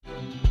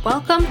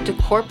Welcome to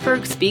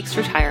Kortberg Speaks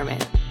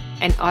Retirement,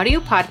 an audio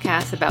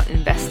podcast about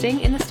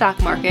investing in the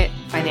stock market,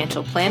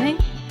 financial planning,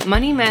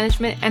 money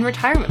management, and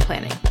retirement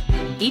planning.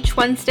 Each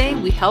Wednesday,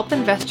 we help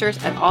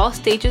investors at all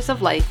stages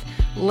of life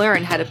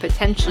learn how to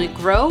potentially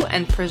grow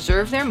and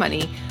preserve their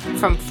money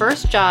from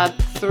first job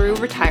through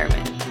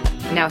retirement.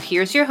 Now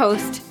here's your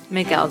host,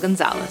 Miguel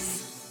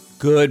Gonzalez.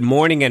 Good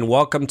morning and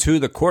welcome to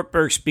the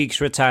Kortberg Speaks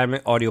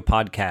Retirement audio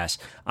podcast.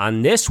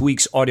 On this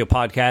week's audio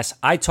podcast,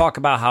 I talk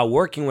about how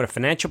working with a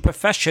financial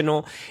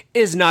professional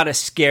is not as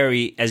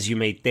scary as you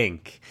may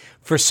think.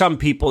 For some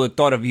people, the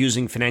thought of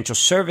using financial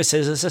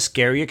services is a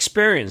scary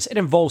experience. It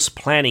involves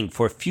planning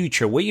for a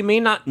future where you may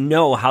not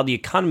know how the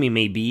economy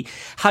may be,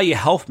 how your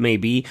health may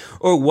be,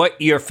 or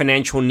what your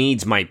financial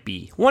needs might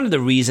be. One of the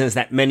reasons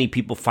that many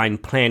people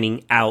find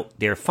planning out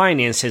their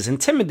finances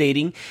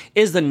intimidating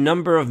is the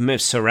number of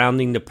myths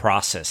surrounding the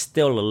process.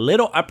 Still a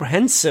little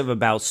apprehensive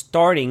about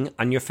starting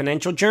on your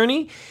financial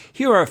journey?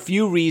 Here are a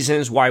few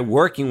reasons why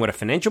working with a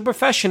financial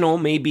professional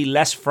may be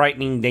less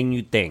frightening than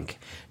you think.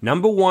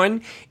 Number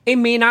one, it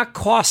may not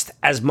cost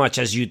as much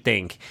as you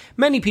think.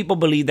 Many people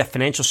believe that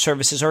financial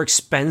services are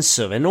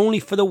expensive and only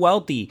for the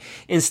wealthy.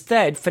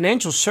 Instead,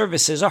 financial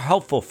services are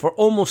helpful for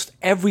almost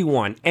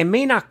everyone and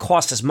may not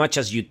cost as much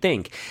as you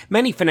think.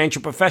 Many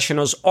financial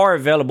professionals are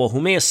available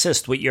who may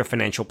assist with your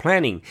financial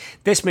planning.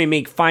 This may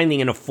make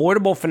finding an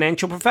affordable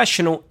financial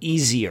professional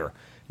easier.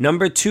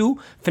 Number two,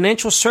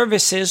 financial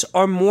services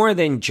are more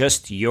than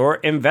just your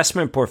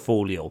investment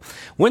portfolio.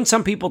 When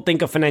some people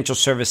think of financial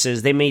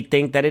services, they may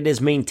think that it is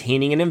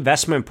maintaining an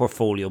investment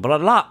portfolio, but a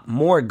lot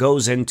more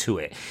goes into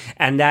it.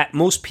 And that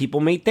most people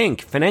may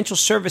think. Financial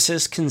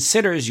services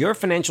considers your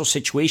financial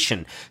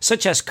situation,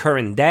 such as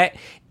current debt,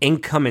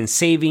 income and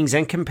savings,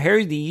 and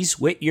compare these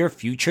with your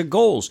future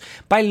goals.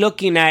 By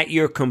looking at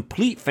your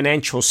complete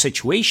financial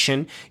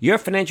situation, your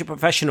financial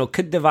professional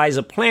could devise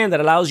a plan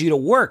that allows you to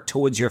work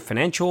towards your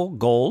financial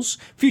goals,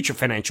 future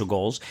financial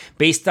goals,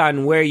 based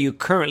on where you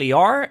currently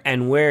are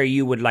and where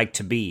you would like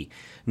to be.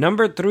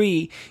 Number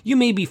three, you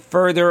may be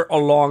further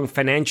along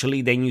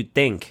financially than you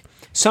think.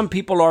 Some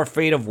people are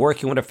afraid of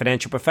working with a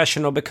financial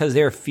professional because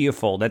they're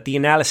fearful that the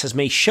analysis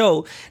may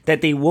show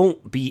that they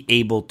won't be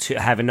able to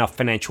have enough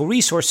financial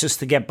resources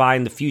to get by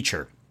in the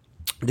future.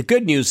 The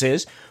good news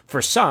is,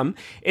 for some,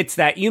 it's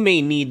that you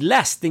may need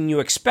less than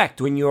you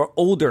expect when you're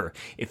older.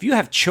 If you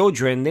have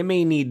children, they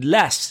may need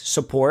less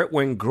support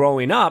when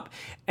growing up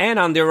and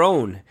on their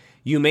own.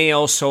 You may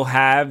also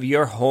have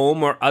your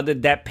home or other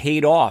debt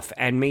paid off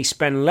and may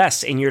spend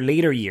less in your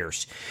later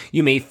years.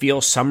 You may feel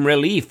some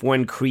relief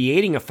when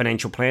creating a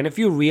financial plan if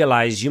you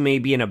realize you may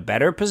be in a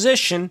better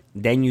position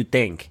than you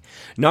think.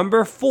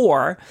 Number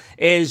four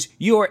is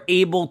you are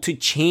able to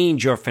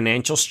change your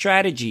financial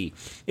strategy.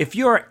 If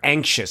you are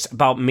anxious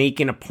about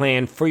making a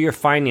plan for your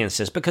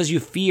finances because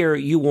you fear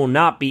you will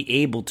not be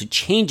able to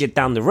change it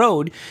down the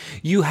road,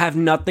 you have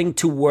nothing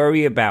to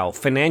worry about.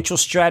 Financial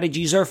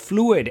strategies are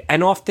fluid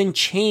and often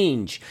change.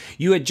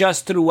 You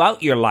adjust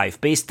throughout your life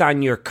based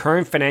on your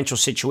current financial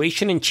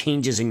situation and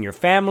changes in your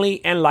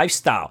family and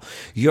lifestyle.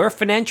 Your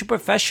financial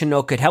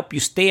professional could help you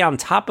stay on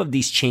top of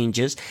these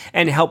changes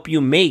and help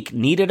you make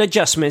needed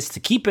adjustments to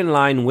keep in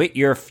line with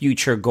your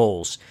future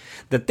goals.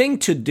 The thing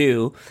to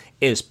do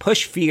is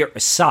push fear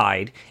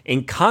aside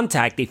and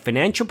contact a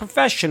financial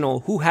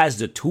professional who has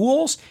the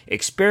tools,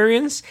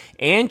 experience,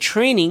 and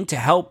training to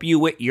help you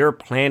with your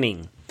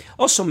planning.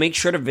 Also, make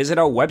sure to visit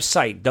our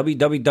website,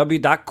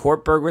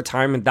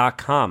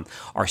 www.kortbergretirement.com.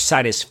 Our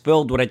site is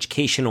filled with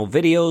educational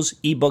videos,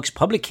 ebooks,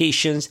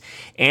 publications,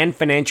 and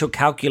financial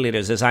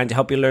calculators designed to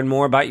help you learn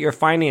more about your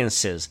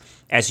finances.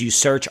 As you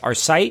search our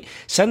site,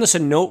 send us a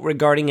note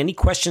regarding any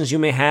questions you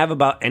may have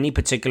about any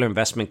particular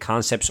investment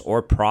concepts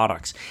or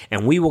products,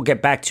 and we will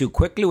get back to you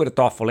quickly with a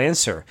thoughtful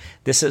answer.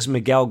 This is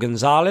Miguel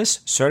Gonzalez,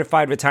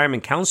 Certified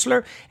Retirement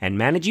Counselor and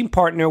Managing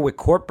Partner with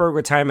Kortberg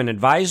Retirement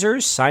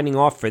Advisors, signing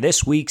off for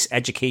this week's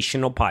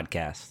educational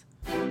podcast.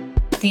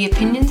 The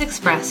opinions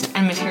expressed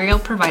and material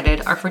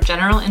provided are for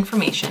general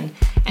information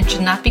and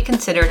should not be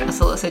considered a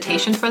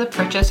solicitation for the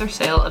purchase or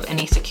sale of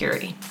any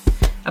security.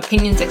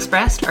 Opinions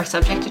expressed are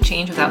subject to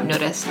change without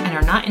notice and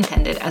are not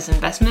intended as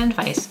investment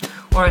advice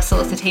or a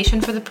solicitation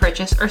for the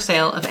purchase or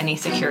sale of any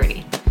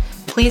security.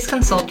 Please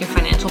consult your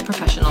financial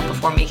professional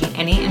before making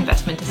any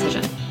investment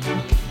decision.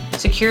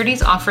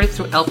 Securities offered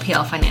through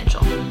LPL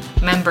Financial.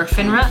 Member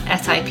FINRA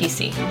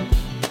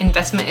SIPC.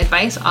 Investment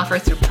advice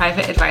offered through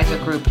Private Advisor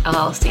Group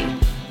LLC,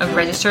 a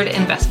registered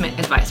investment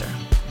advisor.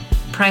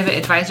 Private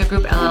Advisor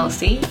Group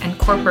LLC and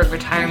Kortberg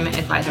Retirement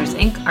Advisors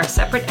Inc. are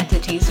separate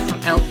entities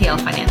from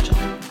LPL Financial.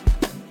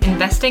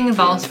 Investing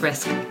involves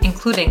risk,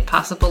 including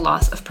possible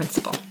loss of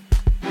principal.